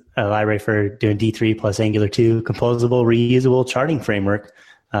is a library for doing D3 plus Angular 2 composable, reusable charting framework.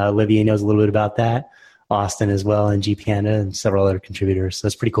 Olivier knows a little bit about that. Austin as well, and GPanda, and several other contributors. So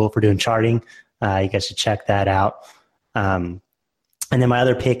it's pretty cool for doing charting. You guys should check that out. And then my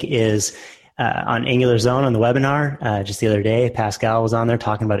other pick is on Angular Zone on the webinar. Just the other day, Pascal was on there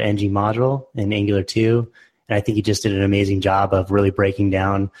talking about NG module in Angular 2. And I think he just did an amazing job of really breaking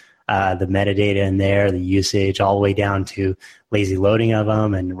down the metadata in there, the usage, all the way down to lazy loading of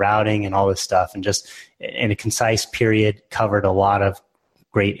them and routing and all this stuff. And just in a concise period, covered a lot of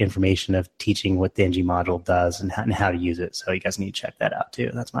great information of teaching what the NG module does and how to use it. So you guys need to check that out too.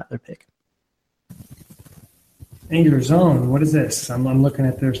 That's my other pick. Angular Zone, what is this? I'm looking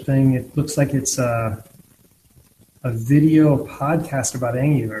at their thing. It looks like it's a video podcast about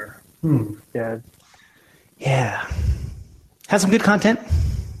Angular. Yeah. Has some good content.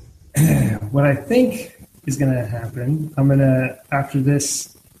 What I think is going to happen, after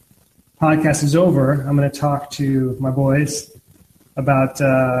this podcast is over, I'm going to talk to my boys about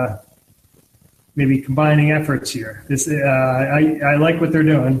maybe combining efforts here. I like what they're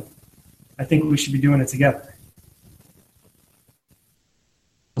doing. I think we should be doing it together.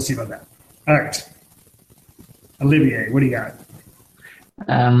 We'll see about that. All right. Olivier, what do you got?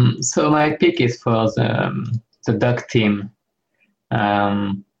 So my pick is for the Doc team.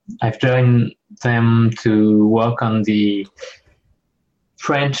 I've joined them to work on the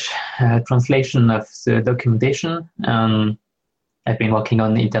French translation of the documentation. I've been working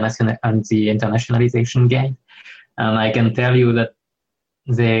on the internationalization game, and I can tell you that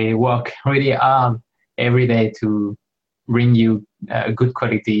they work really hard every day to bring you good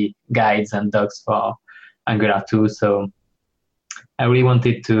quality guides and docs for Angular 2. So I really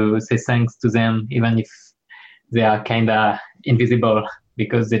wanted to say thanks to them, even if they are kind of invisible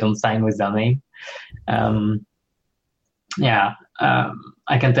because they don't sign with their name. I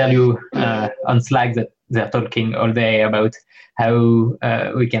can tell you on Slack that they're talking all day about how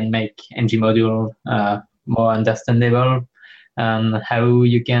we can make NG module more understandable, and how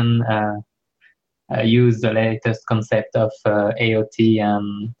you can use the latest concept of AOT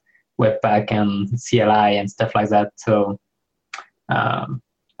and Webpack and CLI and stuff like that. So I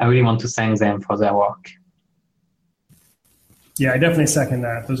really want to thank them for their work. Yeah, I definitely second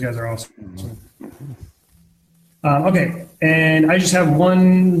that. Those guys are awesome. Okay, and I just have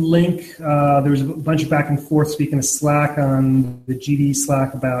one link. There was a bunch of back and forth, speaking of Slack, on the GD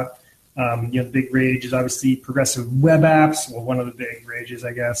Slack about the big rage is obviously progressive web apps, well, one of the big rages,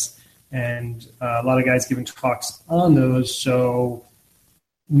 I guess, and a lot of guys giving talks on those. So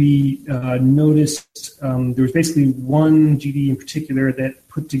we noticed there was basically one GD in particular that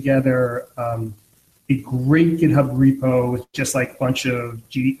put together a great GitHub repo with just like a bunch of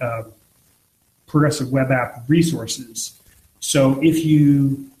progressive web app resources. So if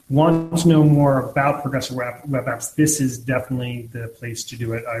you want to know more about progressive web apps, this is definitely the place to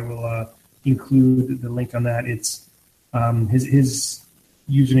do it. I will include the link on that. It's his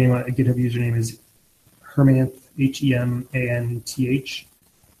username, GitHub username is Hermanth, Hemanth,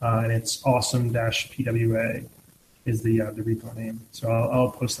 and it's awesome-pwa is the repo name. So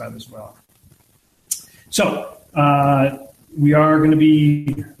I'll post that as well. So we are going to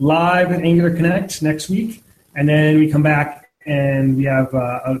be live at Angular Connect next week, and then we come back and we have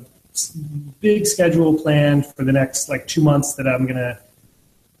a big schedule planned for the next 2 months that I'm going to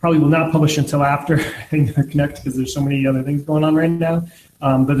probably will not publish until after Angular Connect because there's so many other things going on right now.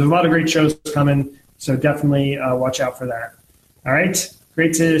 But there's a lot of great shows coming, so definitely watch out for that. All right,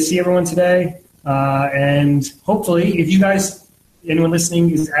 great to see everyone today, and hopefully if you guys, anyone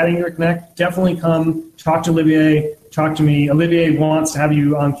listening is at Angular Connect, definitely come talk to Olivier, talk to me. Olivier wants to have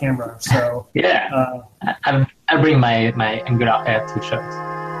you on camera. So yeah, I'll bring my Angular Air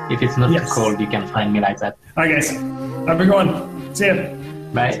t-shirt. If it's not too cold, you can find me like that. All right, guys. Have a good one. See ya.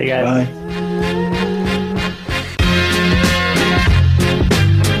 Bye. See you guys. Bye.